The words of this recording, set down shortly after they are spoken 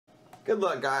Good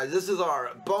luck, guys. This is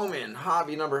our Bowman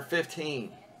hobby number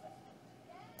 15.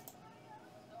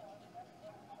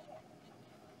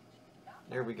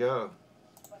 There we go.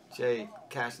 Jay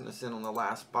cashing us in on the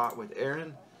last spot with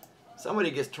Aaron.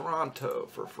 Somebody gets Toronto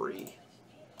for free.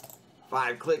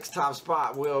 5 clicks, top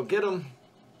spot. We'll get them.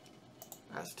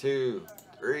 That's 2,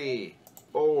 3,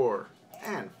 4,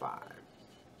 and 5.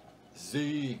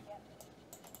 Z.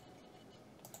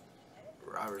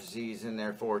 Robert Z's in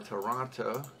there for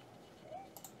Toronto.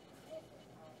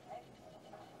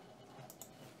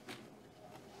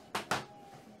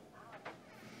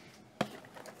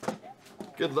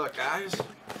 Good luck, guys.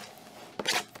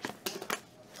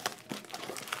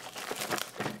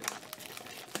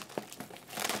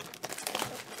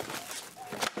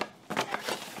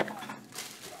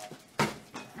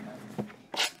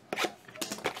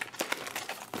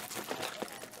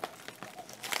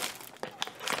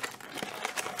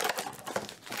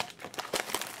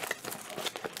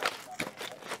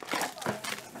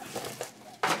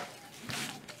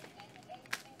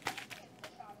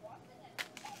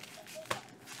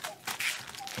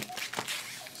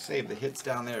 Save the hits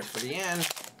down there for the end.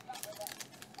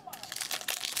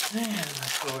 And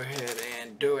let's go ahead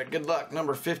and do it. Good luck,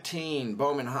 number 15,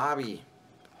 Bowman Hobby.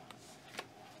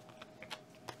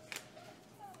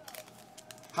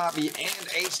 Hobby and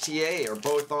HTA are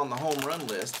both on the home run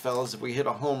list. Fellas, if we hit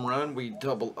a home run, we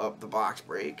double up the box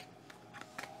break.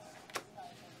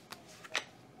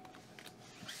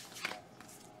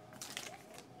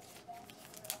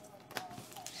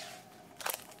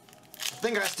 I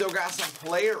think I still got some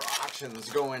player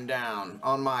auctions going down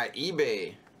on my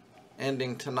eBay,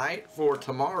 ending tonight for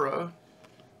tomorrow.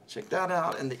 Check that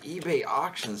out in the eBay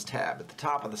auctions tab at the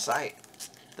top of the site.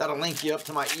 That'll link you up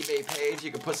to my eBay page.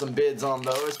 You can put some bids on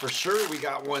those. For sure we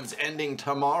got ones ending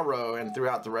tomorrow and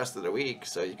throughout the rest of the week,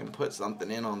 so you can put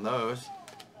something in on those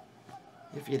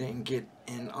if you didn't get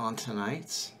in on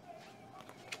tonight's.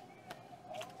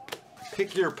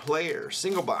 Pick your player,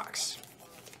 single box.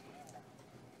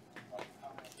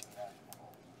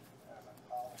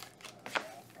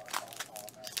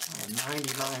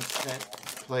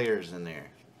 99% players in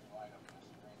there.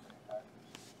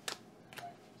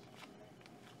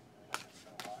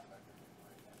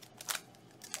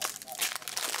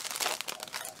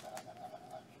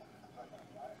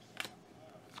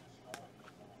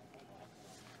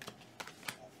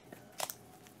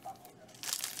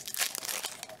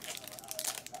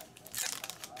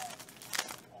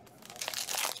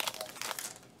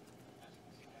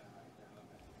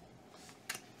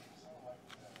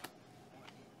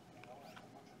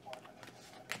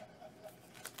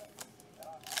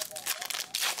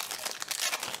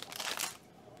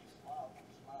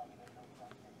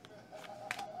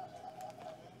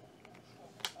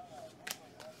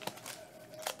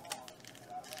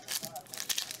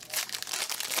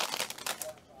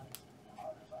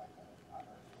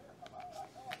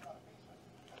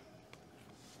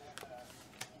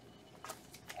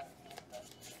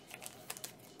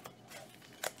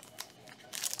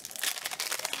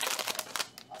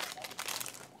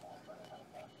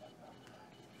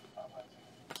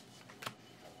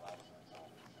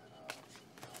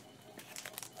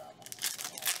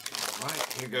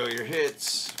 Alright, here go your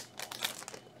hits.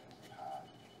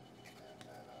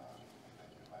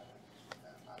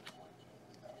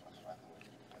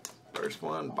 First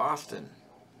one, Boston.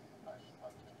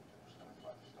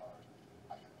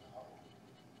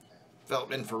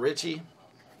 Feltman for Richie.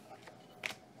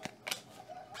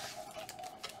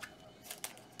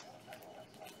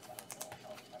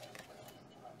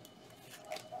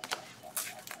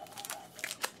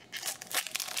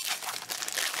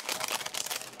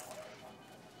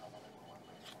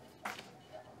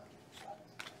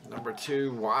 Number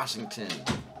 2, Washington.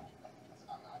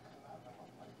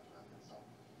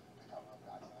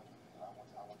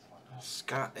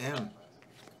 Scott M.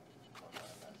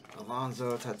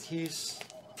 Alonzo Tatis.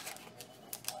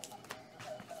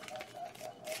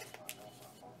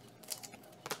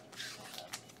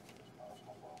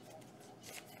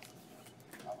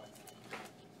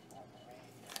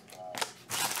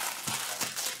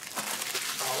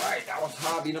 Alright, that was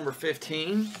hobby number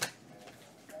 15.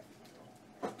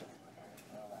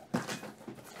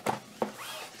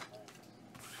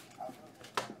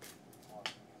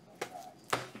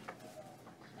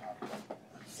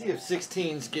 See if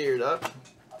 16's geared up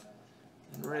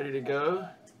and ready to go.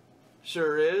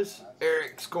 Sure is.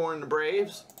 Eric scoring the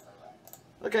Braves.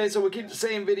 Okay, so we keep the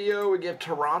same video. We give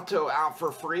Toronto out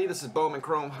for free. This is Bowman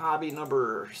Chrome Hobby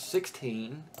number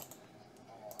 16.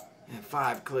 And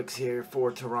 5 clicks here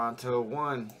for Toronto.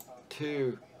 1,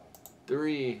 2,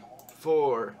 3,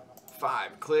 4,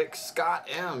 5 clicks. Scott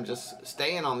M just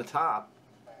staying on the top.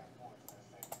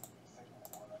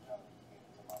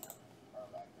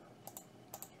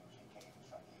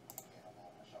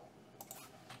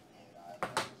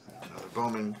 Another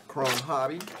Bowman Chrome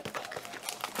Hobby.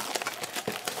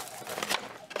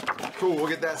 Cool, we'll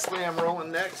get that slam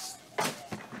rolling next.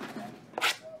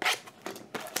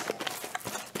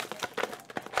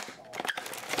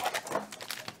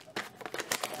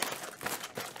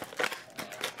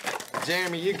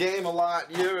 Jeremy, you game a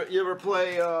lot. You ever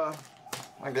play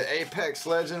like the Apex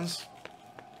Legends?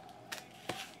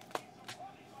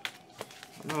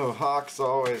 I know Hawk's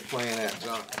always playing that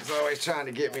junk. He's always trying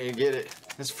to get me to get it.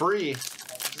 It's free.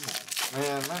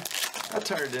 Man, I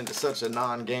turned into such a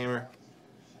non-gamer.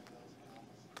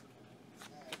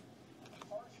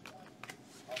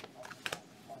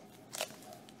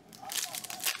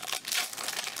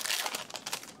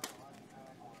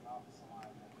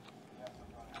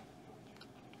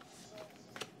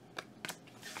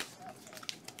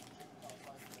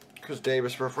 Chris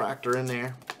Davis refractor in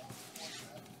there.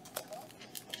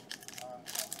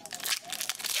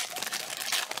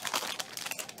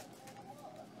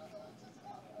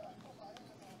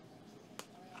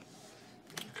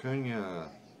 Acuna.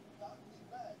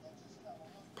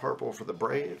 Purple for the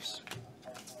Braves.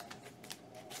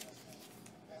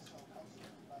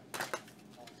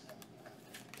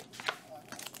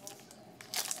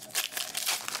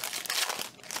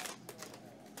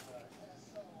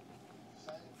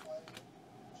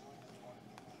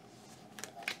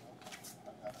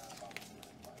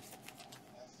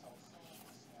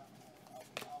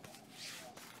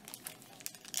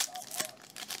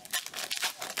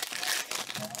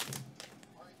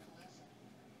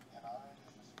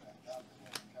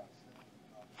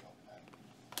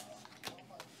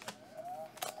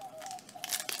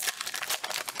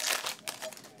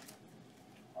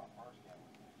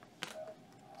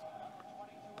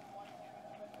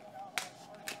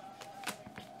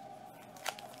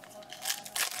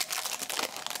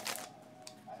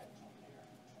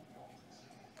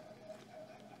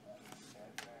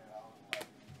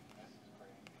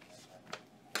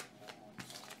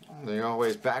 They're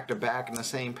always back to back in the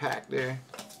same pack there.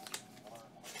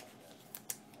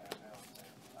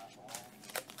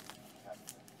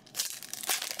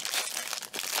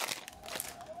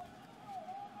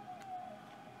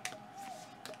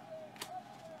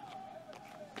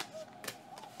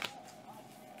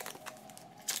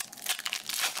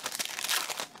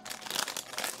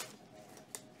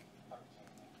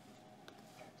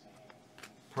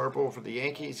 Purple for the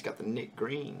Yankees, got the Nick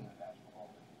Green.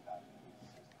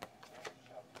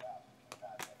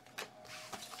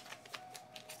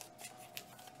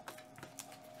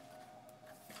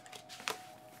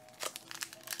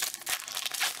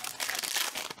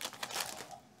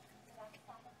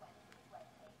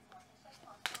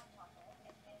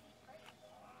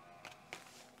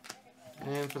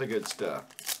 And for the good stuff.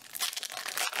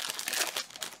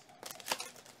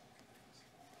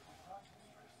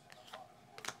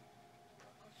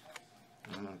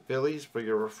 Phillies for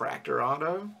your refractor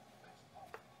auto.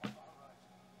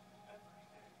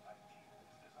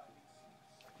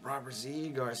 Robert Z.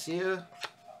 Garcia.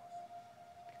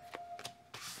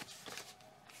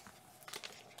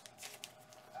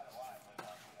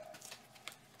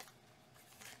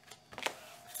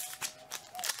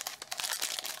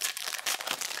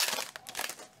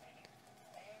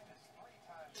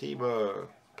 Tebow.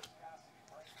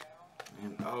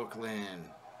 And Oakland.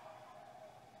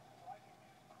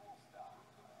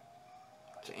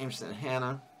 Jameson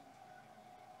Hannah.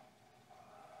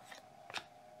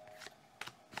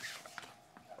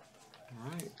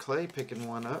 Alright, Clay picking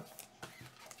one up.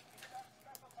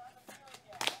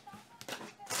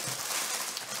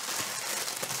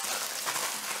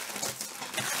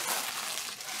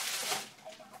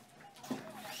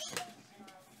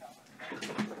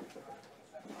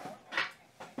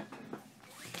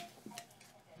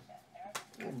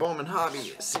 Bowman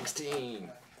Hobby 16.